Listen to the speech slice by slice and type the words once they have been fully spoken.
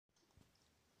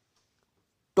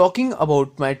talking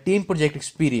about my team project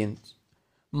experience,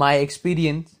 my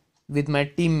experience with my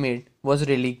teammate was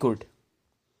really good.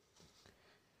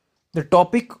 The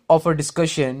topic of our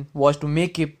discussion was to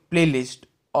make a playlist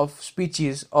of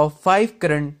speeches of 5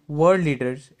 current world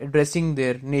leaders addressing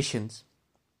their nations.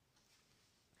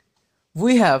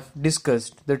 We have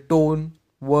discussed the tone,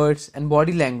 words, and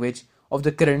body language of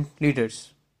the current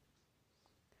leaders.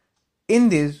 In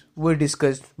this, we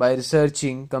discussed by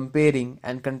researching, comparing,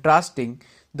 and contrasting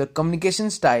the communication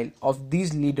style of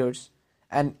these leaders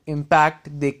and impact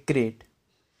they create,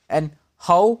 and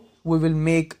how we will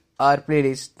make our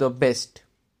playlist the best.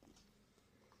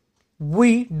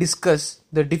 We discuss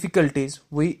the difficulties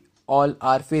we all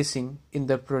are facing in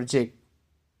the project.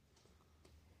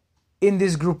 In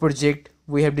this group project,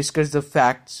 we have discussed the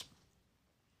facts,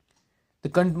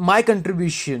 my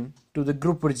contribution to the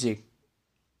group project.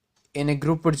 In a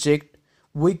group project,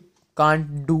 we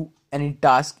can't do any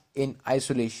task in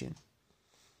isolation.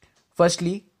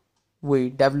 Firstly, we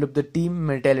develop the team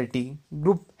mentality.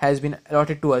 Group has been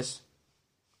allotted to us,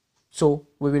 so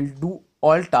we will do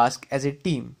all tasks as a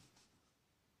team.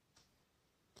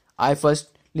 I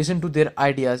first listen to their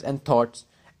ideas and thoughts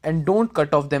and don't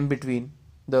cut off them between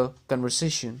the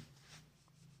conversation.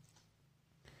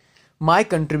 My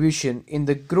contribution in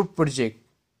the group project,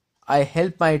 I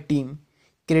help my team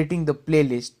creating the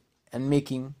playlist and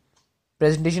making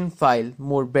presentation file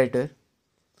more better.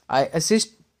 I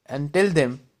assist and tell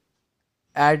them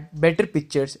add better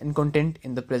pictures and content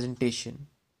in the presentation.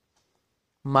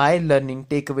 My learning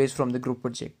takeaways from the group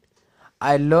project.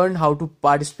 I learned how to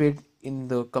participate in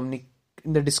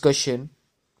the discussion.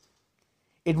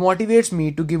 It motivates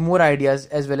me to give more ideas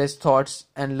as well as thoughts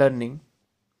and learning.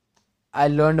 I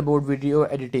learned about video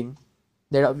editing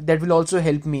that will also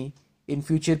help me in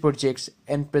future projects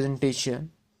and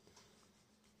presentation.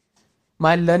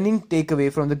 My learning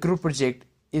takeaway from the group project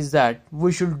is that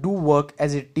we should do work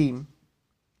as a team,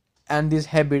 and this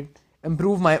habit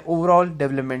improve my overall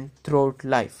development throughout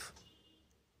life.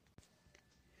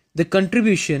 The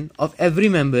contribution of every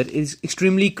member is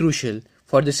extremely crucial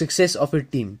for the success of a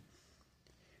team.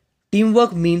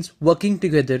 Teamwork means working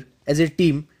together as a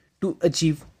team to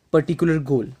achieve particular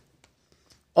goal.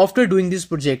 After doing this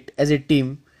project as a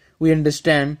team, we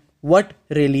understand what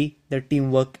really the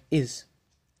teamwork is.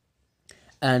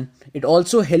 And it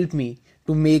also helped me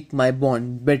to make my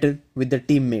bond better with the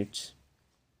teammates.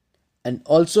 And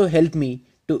also helped me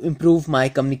to improve my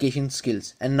communication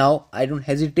skills. And now I don't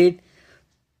hesitate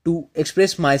to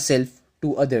express myself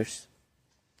to others.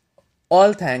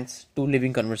 All thanks to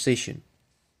Living Conversation.